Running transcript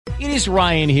It is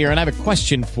Ryan here, and I have a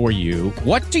question for you.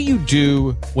 What do you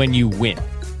do when you win?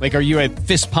 Like, are you a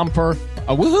fist pumper,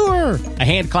 a woohooer, a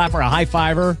hand clapper, a high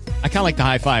fiver? I kind of like the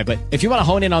high five, but if you want to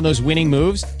hone in on those winning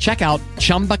moves, check out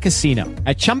Chumba Casino.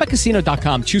 At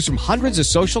ChumbaCasino.com, choose from hundreds of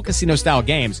social casino-style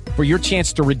games for your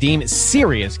chance to redeem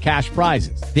serious cash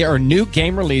prizes. There are new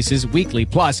game releases weekly,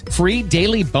 plus free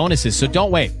daily bonuses. So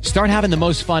don't wait. Start having the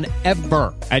most fun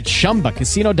ever at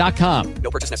ChumbaCasino.com.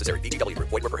 No purchase necessary. VGW.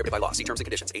 Void were prohibited by law. See terms and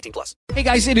conditions. 18 plus. Hey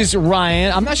guys, it is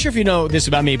Ryan. I'm not sure if you know this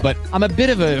about me, but I'm a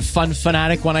bit of a fun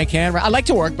fanatic when I can. I like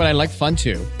to work, but I like fun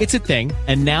too. It's a thing.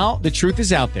 And now the truth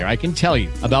is out there. I can tell you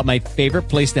about my favorite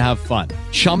place to have fun.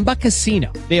 Chumba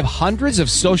Casino. They have hundreds of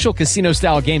social casino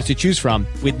style games to choose from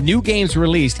with new games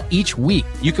released each week.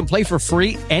 You can play for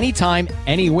free anytime,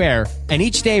 anywhere. And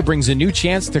each day brings a new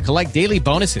chance to collect daily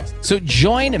bonuses. So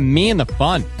join me in the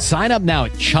fun. Sign up now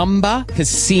at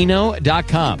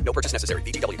ChumbaCasino.com. No purchase necessary.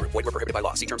 VGW. Void were prohibited by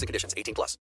law. See terms and conditions. 18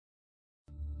 plus.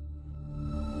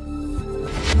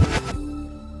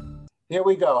 Here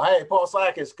we go. Hey, Paul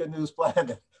Slakis, Good News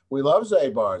Planet. We love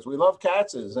Zabars, we love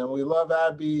Katz's, and we love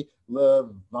Abbey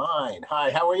LeVine.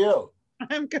 Hi, how are you?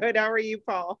 I'm good. How are you,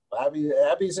 Paul?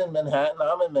 Abby's in Manhattan.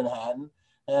 I'm in Manhattan.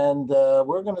 And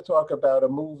we're going to talk about a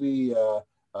movie a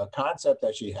concept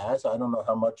that she has. I don't know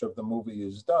how much of the movie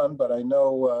is done, but I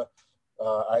know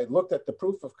I looked at the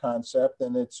proof of concept,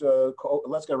 and it's,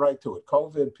 let's get right to it,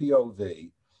 COVID POV.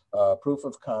 Proof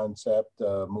of concept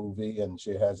movie, and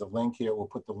she has a link here. We'll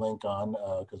put the link on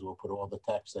because we'll put all the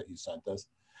text that you sent us,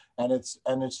 and it's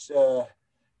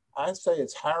I'd say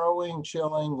it's harrowing,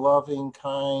 chilling, loving,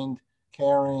 kind,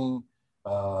 caring,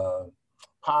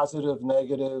 positive,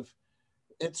 negative.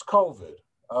 It's COVID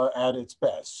at its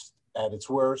best, at its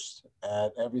worst,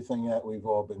 at everything that we've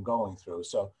all been going through.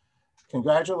 So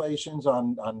congratulations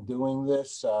on doing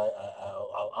this.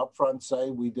 I'll upfront say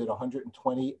we did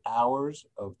 120 hours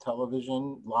of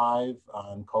television live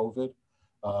on COVID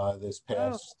this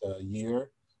past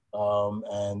year.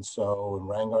 And so we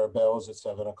rang our bells at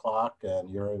 7 o'clock,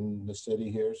 and you're in the city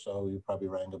here, so you probably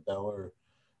rang a bell or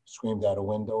screamed out a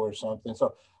window or something.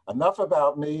 So enough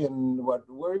about me and what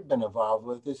we've been involved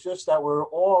with. It's just that we're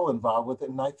all involved with it.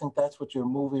 And I think that's what your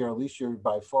movie, or at least your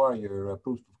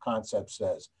proof of concept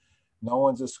says. No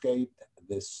one's escaped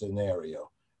this scenario.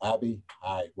 Abby,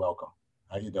 hi, welcome.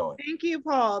 How you doing? Thank you,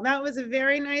 Paul. That was a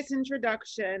very nice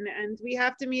introduction. And we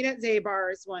have to meet at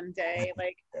Zabars one day,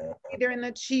 like either in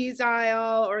the cheese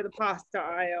aisle or the pasta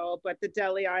aisle, but the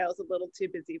deli aisle is a little too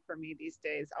busy for me these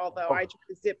days, although I try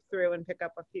to zip through and pick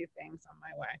up a few things on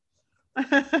my way.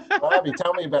 Well, Abby,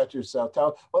 tell me about yourself.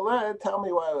 Tell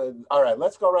me why. All right,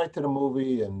 let's go right to the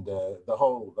movie and the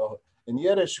whole in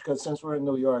Yiddish, because since we're in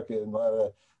New York, and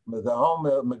the whole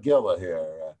Megillah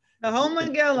here. The whole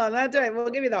Megillah, that's right.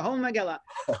 We'll give you the whole Megillah.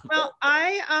 Well,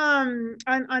 I on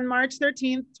March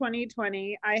 13th,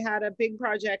 2020, I had a big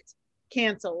project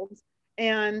canceled,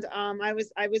 and I was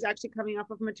actually coming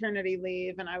off of maternity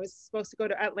leave, and I was supposed to go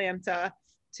to Atlanta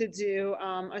to do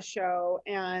a show,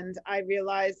 and I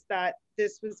realized that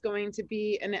this was going to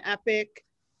be an epic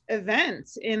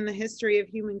event in the history of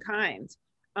humankind.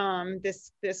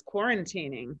 This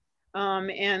quarantining.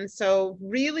 And so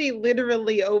really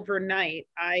literally overnight,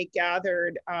 I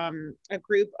gathered a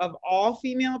group of all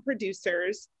female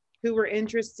producers who were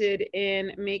interested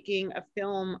in making a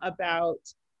film about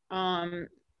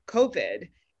COVID.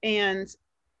 And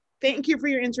thank you for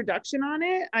your introduction on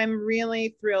it. I'm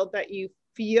really thrilled that you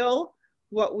feel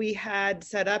what we had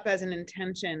set up as an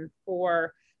intention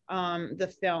for the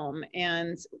film.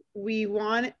 And we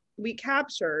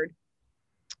captured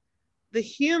the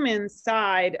human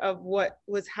side of what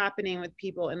was happening with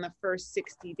people in the first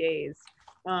 60 days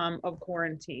of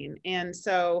quarantine. And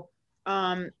so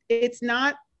it's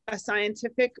not a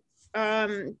scientific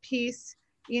piece,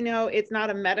 it's not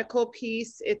a medical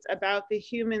piece. It's about the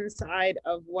human side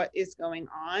of what is going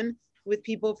on with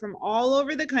people from all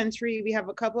over the country. We have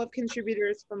a couple of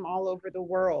contributors from all over the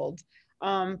world,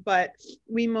 but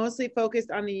we mostly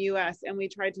focused on the US, and we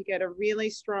tried to get a really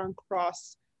strong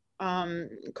cross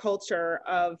culture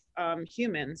of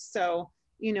humans. So,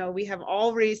 we have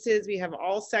all races, we have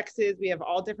all sexes, we have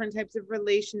all different types of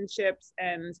relationships,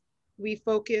 and we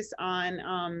focus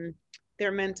on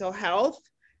their mental health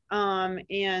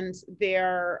and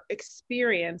their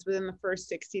experience within the first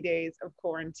 60 days of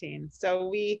quarantine. So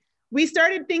we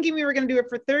started thinking we were going to do it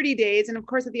for 30 days. And of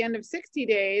course, at the end of 60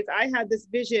 days, I had this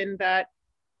vision that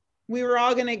we were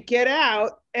all going to get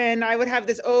out, and I would have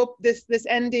this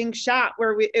ending shot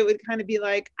where it would kind of be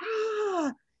like,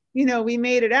 we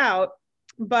made it out.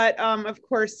 But of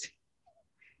course,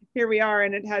 here we are,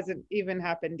 and it hasn't even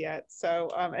happened yet. So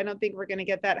I don't think we're going to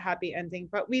get that happy ending,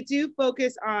 but we do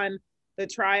focus on the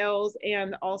trials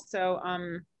and also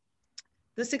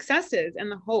the successes and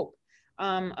the hope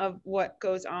of what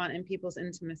goes on in people's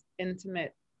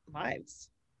intimate lives.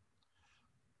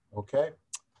 Okay.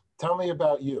 Tell me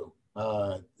about you.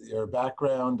 Your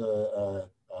background, are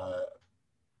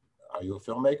you a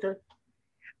filmmaker?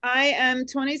 I am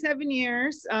 27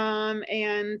 years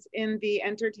and in the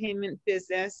entertainment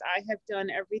business. I have done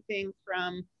everything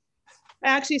from, I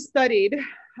actually studied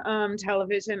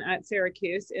television at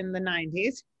Syracuse in the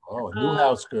 90s. Oh, a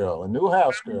Newhouse girl, a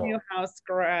Newhouse girl. Newhouse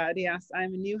grad, yes.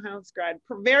 I'm a Newhouse grad,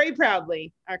 very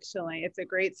proudly, actually. It's a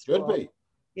great school. Should be.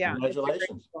 Yeah.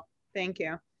 Congratulations. Thank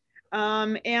you.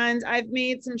 And I've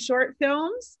made some short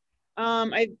films.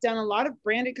 I've done a lot of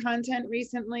branded content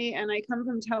recently, and I come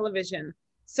from television.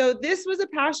 So this was a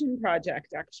passion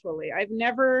project, actually. I've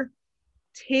never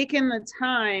taken the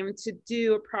time to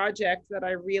do a project that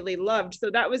I really loved. So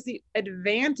that was the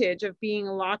advantage of being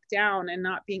locked down and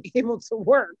not being able to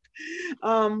work,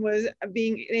 was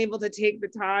being able to take the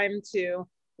time to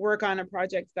work on a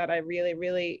project that I really,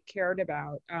 really cared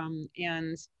about.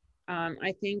 And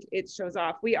I think it shows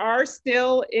off. We are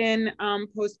still in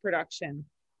post-production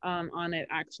on it,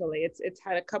 actually. It's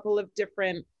had a couple of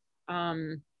different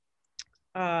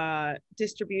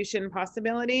distribution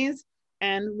possibilities.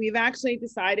 And we've actually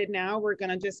decided now we're going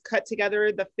to just cut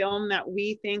together the film that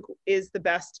we think is the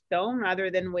best film rather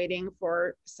than waiting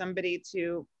for somebody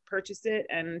to purchase it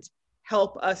and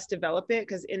help us develop it.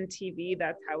 Because in TV,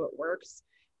 that's how it works.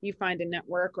 You find a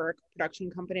network or a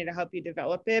production company to help you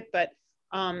develop it. But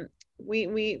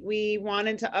we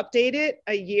wanted to update it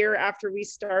a year after we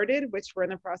started, which we're in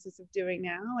the process of doing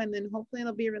now. And then hopefully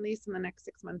it'll be released in the next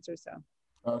 6 months or so.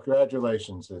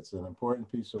 Congratulations. It's an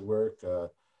important piece of work.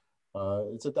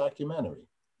 It's a documentary,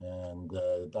 and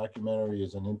documentary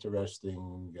is an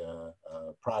interesting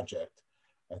project.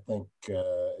 I think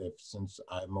since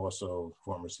I'm also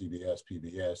former CBS,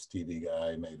 PBS TV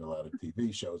guy, made a lot of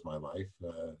TV shows my life.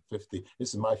 This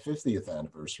is my 50th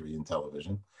anniversary in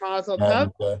television. Mazel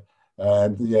tov.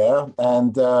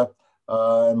 And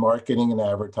marketing and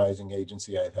advertising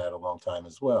agency I've had a long time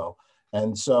as well.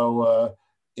 And so,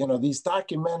 these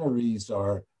documentaries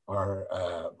are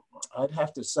I'd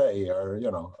have to say,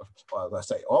 let's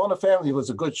say All in the Family was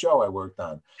a good show I worked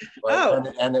on.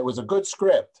 And it was a good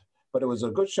script, but it was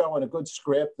a good show and a good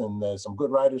script, and some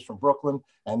good writers from Brooklyn,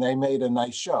 and they made a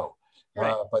nice show.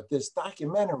 Right. But this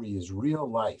documentary is real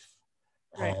life.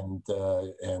 Right. And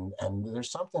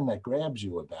there's something that grabs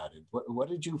you about it. What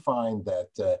did you find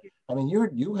that,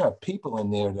 you have people in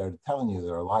there that are telling you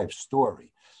their life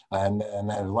story, and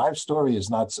that life story is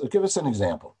not, give us an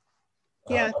example.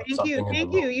 Yeah, thank you.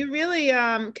 Thank you. You really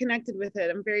connected with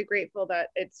it. I'm very grateful that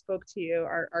it spoke to you,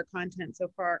 our content so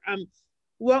far.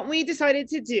 What we decided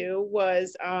to do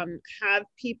was have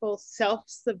people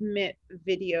self-submit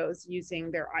videos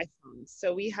using their iPhones.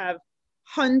 So we have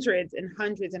hundreds and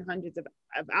hundreds and hundreds of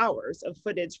hours of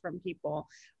footage from people.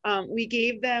 We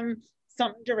gave them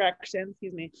some direction,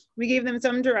 We gave them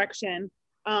some direction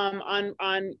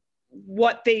on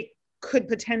what they could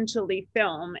potentially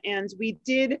film. And we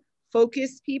did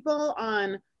focus people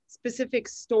on specific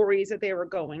stories that they were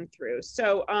going through.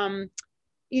 So,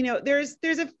 there's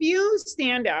a few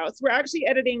standouts. We're actually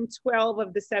editing 12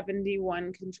 of the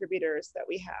 71 contributors that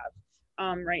we have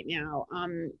right now.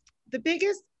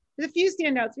 There's a few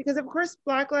standouts because, of course,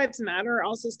 Black Lives Matter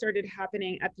also started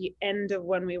happening at the end of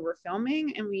when we were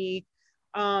filming, and we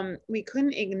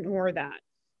couldn't ignore that.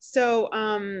 So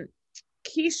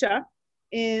Keisha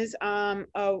is a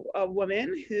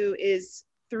woman who is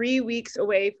 3 weeks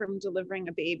away from delivering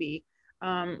a baby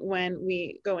when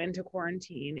we go into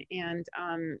quarantine. And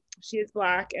she is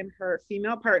Black, and her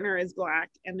female partner is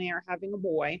Black, and they are having a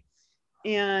boy.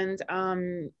 And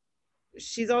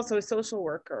she's also a social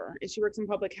worker, and she works in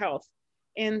public health.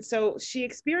 And so what she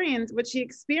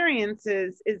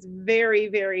experiences is very,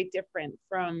 very different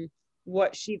from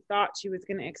what she thought she was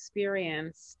going to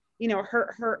experience.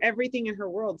 Her everything in her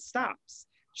world stops.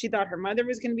 She thought her mother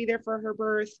was going to be there for her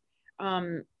birth.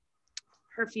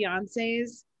 Her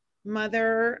fiance's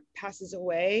mother passes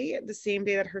away the same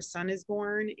day that her son is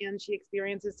born, and she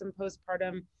experiences some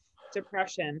postpartum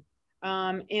depression.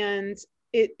 And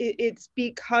it's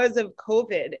because of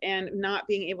COVID and not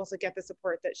being able to get the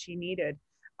support that she needed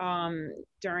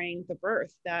during the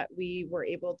birth that we were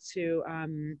able to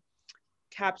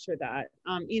capture that.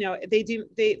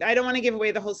 I don't want to give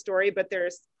away the whole story, but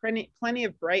there's plenty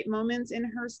of bright moments in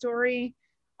her story.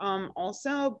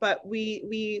 also, but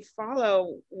we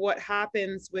follow what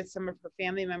happens with some of her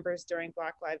family members during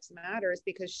Black Lives Matters,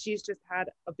 because she's just had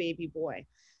a baby boy,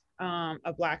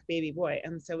 a Black baby boy.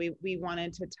 And so we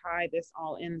wanted to tie this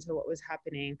all into what was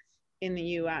happening in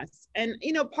the US. And,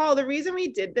 you know, Paul, the reason we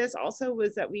did this also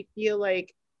was that we feel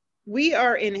like we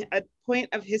are in a point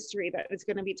of history that is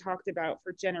going to be talked about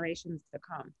for generations to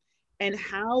come. And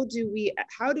how do we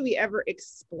ever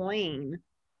explain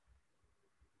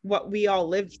what we all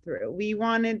lived through? We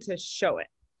wanted to show it.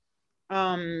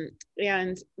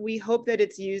 And we hope that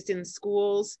it's used in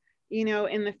schools, you know,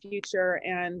 in the future.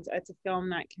 And it's a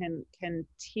film that can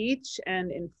teach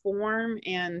and inform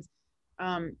and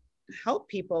help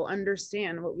people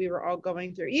understand what we were all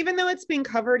going through. Even though it's been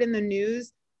covered in the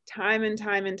news time and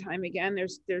time and time again,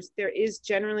 there is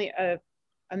generally a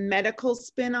medical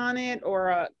spin on it, or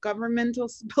a governmental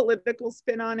political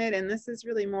spin on it. And this is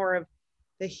really more of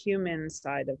the human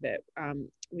side of it,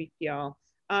 we feel.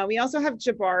 We also have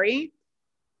Jabari,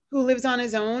 who lives on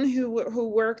his own, who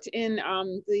worked in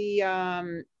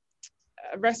the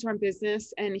restaurant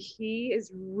business, and he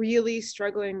is really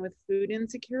struggling with food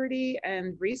insecurity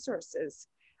and resources.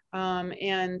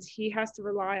 And he has to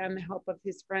rely on the help of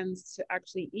his friends to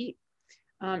actually eat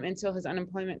until his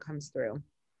unemployment comes through.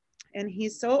 And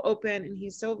he's so open and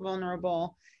he's so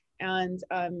vulnerable. And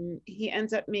he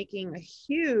ends up making a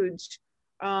huge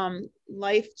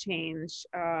life change.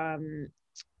 He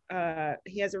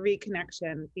has a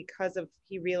reconnection because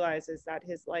he realizes that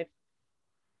his life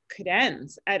could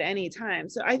end at any time.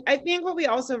 So I think what we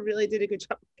also really did a good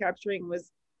job of capturing was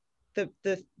the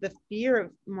fear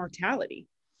of mortality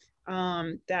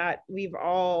that we've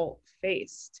all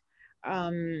faced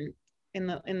in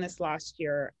this last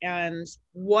year, and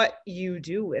what you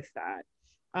do with that.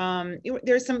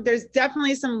 There's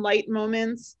definitely some light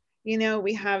moments. You know,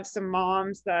 we have some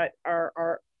moms that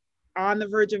are on the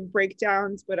verge of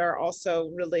breakdowns, but are also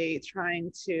really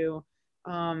trying to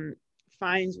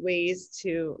find ways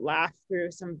to laugh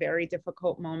through some very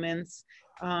difficult moments.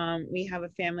 We have a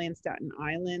family in Staten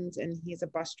Island, and he's a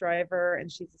bus driver, and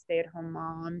she's a stay-at-home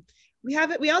mom. We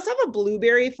also have a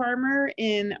blueberry farmer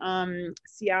in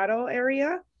Seattle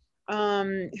area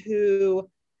who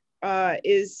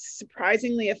is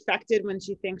surprisingly affected when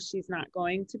she thinks she's not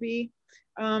going to be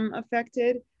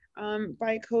affected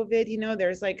by COVID. You know,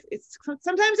 there's like,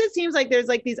 sometimes it seems like there's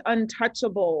like these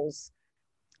untouchables,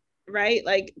 right?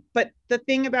 Like, but the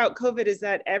thing about COVID is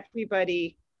that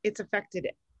it's affected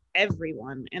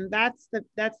everyone. And that's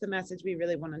the message we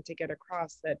really wanted to get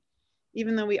across, that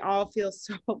even though we all feel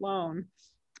so alone,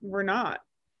 we're not.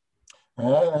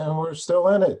 And we're still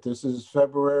in it. This is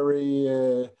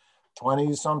February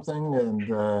 20 something, and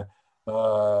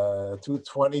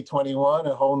 2021,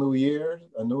 a whole new year,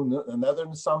 another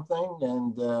something,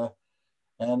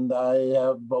 and I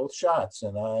have both shots,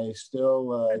 and I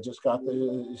still just got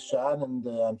the shot, and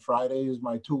on Friday is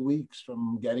my 2 weeks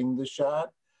from getting the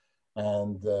shot,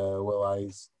 and will I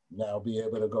now be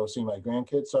able to go see my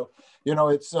grandkids? So, you know,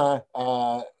 it's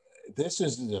this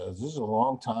is a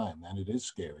long time, and it is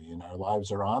scary, and our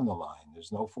lives are on the line.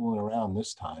 There's no fooling around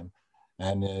this time.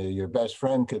 And your best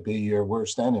friend could be your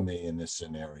worst enemy in this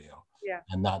scenario,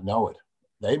 and not know it.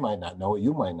 They might not know it.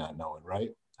 You might not know it,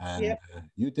 right? And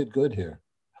you did good here.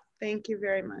 Thank you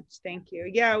very much. Thank you.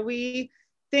 Yeah, we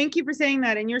thank you for saying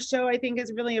that. And your show, I think,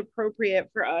 is really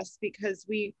appropriate for us, because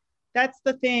that's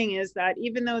the thing, is that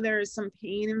even though there is some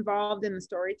pain involved in the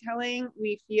storytelling,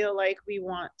 we feel like we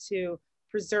want to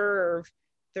preserve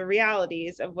the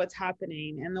realities of what's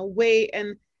happening and the way.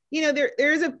 And you know,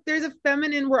 there's a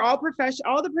feminine, we're all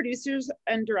all the producers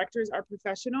and directors are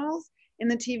professionals in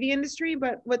the TV industry,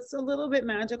 but what's a little bit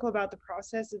magical about the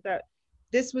process is that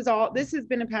this has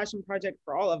been a passion project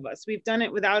for all of us. We've done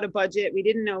it without a budget. We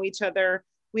didn't know each other.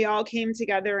 We all came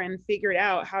together and figured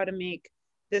out how to make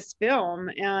this film.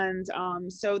 And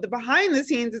so the behind the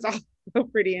scenes is also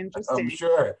pretty interesting. I'm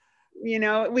sure. You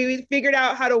know, we figured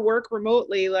out how to work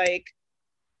remotely like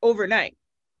overnight.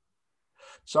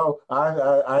 So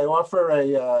I offer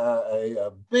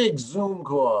a big Zoom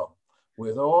call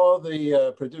with all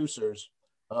the producers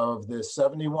of this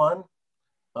 71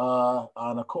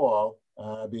 on a call.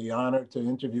 I'd be honored to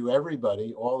interview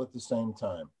everybody all at the same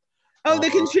time. Oh, the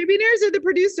contributors or the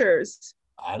producers?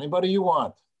 Anybody you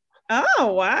want.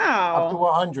 Oh, wow. Up to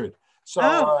 100.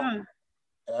 So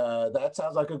that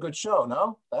sounds like a good show,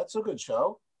 no? That's a good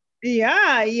show.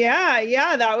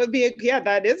 Yeah. That would be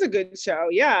that is a good show.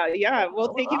 Yeah.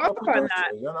 We'll take you up on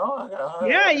that. You know,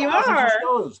 you are.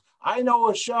 Shows. I know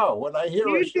a show when I hear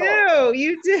a show.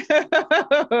 You do.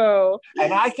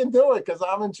 And I can do it because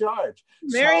I'm in charge.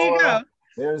 There you go.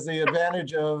 there's the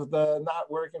advantage of the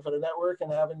not working for the network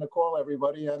and having to call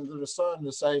everybody under the sun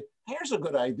to say, here's a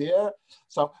good idea.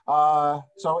 So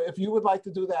so if you would like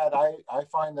to do that, I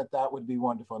find that would be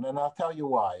wonderful. And I'll tell you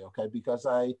why, okay? Because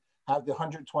I have the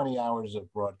 120 hours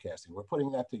of broadcasting. We're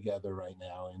putting that together right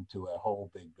now into a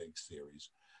whole big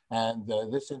series. And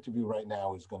this interview right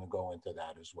now is going to go into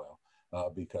that as well,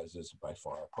 because it's by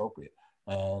far appropriate.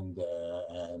 And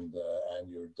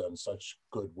you've done such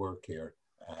good work here,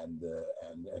 and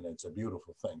it's a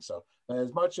beautiful thing. So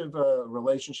as much of a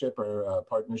relationship or a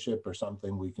partnership or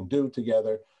something we can do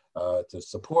together to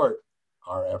support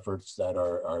our efforts that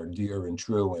are dear and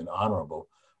true and honorable,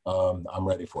 I'm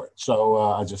ready for it. So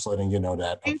I'm just letting you know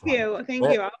that. Thank you.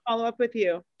 I'll follow up with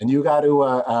you. And you got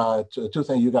to, two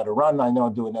things, you got to run. I know,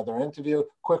 do another interview.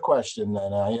 Quick question,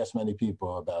 and I ask many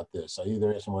people about this. I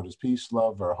either ask them what is peace,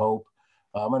 love, or hope.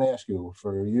 I'm going to ask you,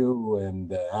 for you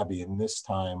and Abbey, in this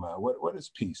time, what is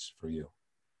peace for you?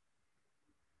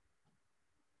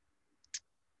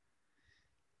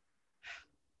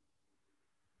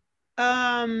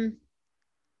 You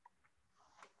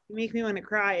make me want to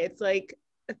cry. It's like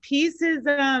peace is,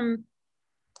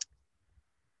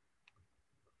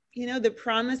 you know, the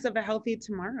promise of a healthy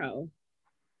tomorrow.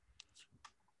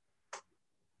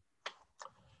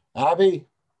 Abbey,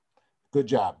 good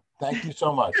job. Thank you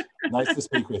so much. Nice to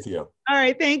speak with you. All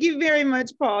right. Thank you very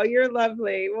much, Paul. You're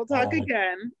lovely. We'll talk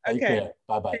again. Take care.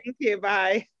 Bye-bye. Thank you.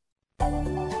 Bye.